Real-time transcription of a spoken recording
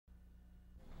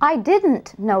I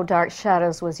didn't know Dark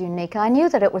Shadows was unique. I knew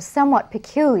that it was somewhat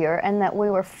peculiar and that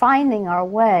we were finding our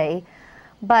way,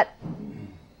 but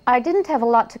I didn't have a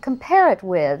lot to compare it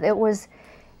with. It was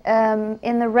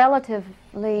in the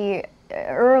relatively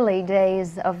early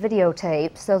days of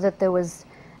videotape, so that there was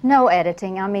no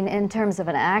editing. I mean, in terms of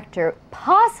an actor,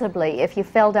 possibly if you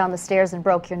fell down the stairs and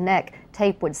broke your neck,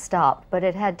 tape would stop, but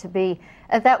it had to be,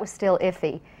 that was still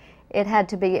iffy. It had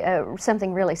to be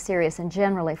something really serious, and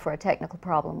generally for a technical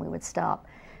problem we would stop.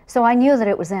 So I knew that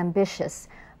it was ambitious,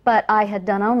 but I had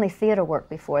done only theater work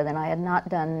before then. I had not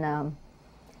done,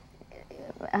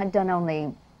 I'd done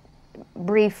only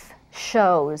brief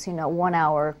shows, you know, 1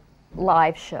 hour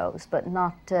live shows, but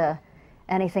not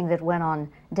anything that went on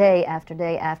day after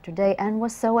day after day and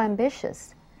was so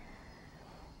ambitious.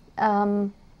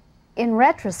 In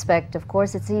retrospect, of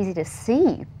course, it's easy to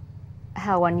see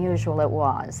how unusual it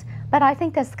was. But I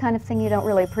think that's the kind of thing you don't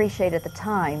really appreciate at the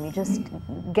time. You just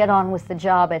get on with the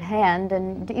job at hand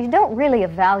and you don't really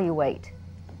evaluate.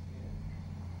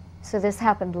 So this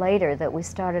happened later, that we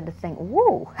started to think,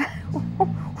 whoa,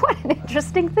 what an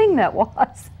interesting thing that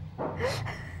was.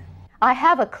 I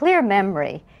have a clear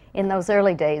memory in those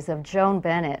early days of Joan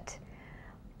Bennett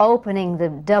opening the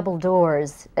double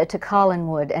doors to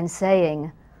Collinwood and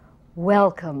saying,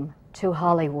 "Welcome to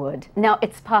Hollywood." Now,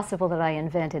 it's possible that I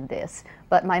invented this,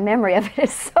 but my memory of it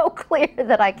is so clear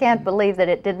that I can't believe that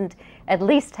it didn't at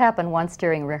least happen once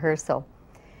during rehearsal.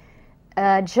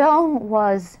 Joan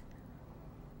was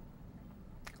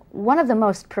one of the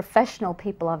most professional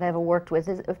people I've ever worked with.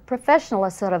 Professional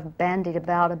is sort of bandied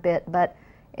about a bit, but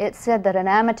it's said that an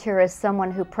amateur is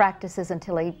someone who practices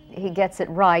until he gets it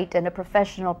right, and a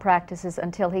professional practices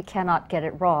until he cannot get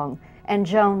it wrong. And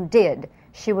Joan did.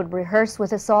 She would rehearse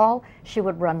with us all, she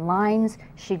would run lines,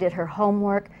 she did her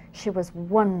homework, she was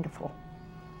wonderful.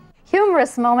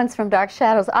 Humorous moments from Dark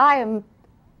Shadows. I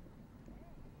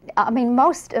mean,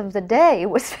 most of the day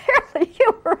was fairly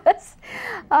humorous.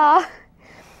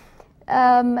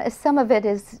 Some of it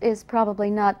is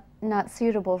probably not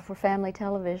suitable for family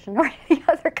television or any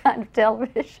other kind of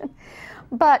television.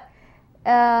 But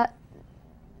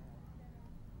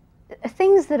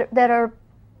things that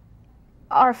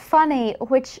are funny,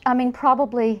 which, I mean,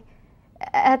 probably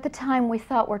at the time we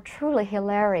thought were truly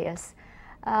hilarious,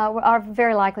 are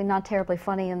very likely not terribly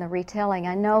funny in the retelling.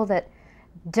 I know that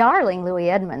darling Louis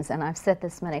Edmonds, and I've said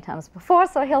this many times before,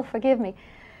 so he'll forgive me,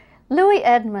 Louis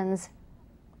Edmonds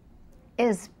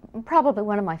is probably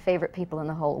one of my favorite people in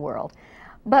the whole world.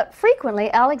 But frequently,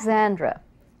 Alexandra,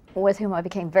 with whom I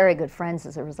became very good friends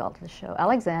as a result of the show,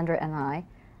 Alexandra and I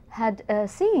had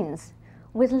scenes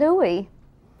with Louis,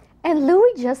 and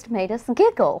Louis just made us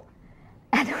giggle.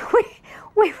 And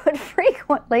we would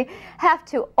frequently have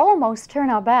to almost turn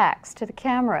our backs to the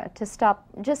camera to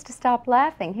stop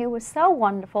laughing. He was so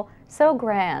wonderful, so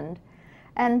grand,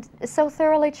 and so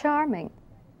thoroughly charming.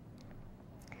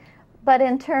 But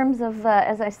in terms of,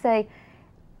 as I say,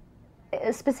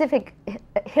 specific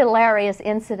hilarious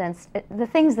incidents, the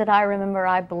things that I remember,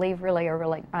 I believe, really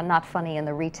are not funny in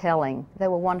the retelling. They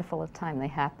were wonderful at the time they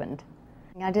happened.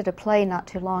 I did a play not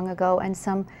too long ago, and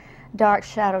some Dark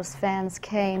Shadows fans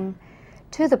came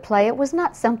to the play. It was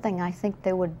not something I think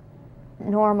they would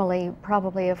normally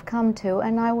probably have come to,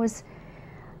 and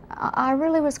I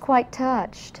really was quite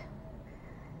touched.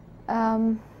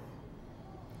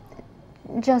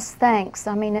 Just thanks.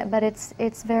 I mean, but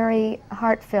it's very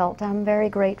heartfelt. I'm very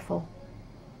grateful,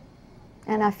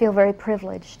 and I feel very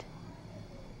privileged.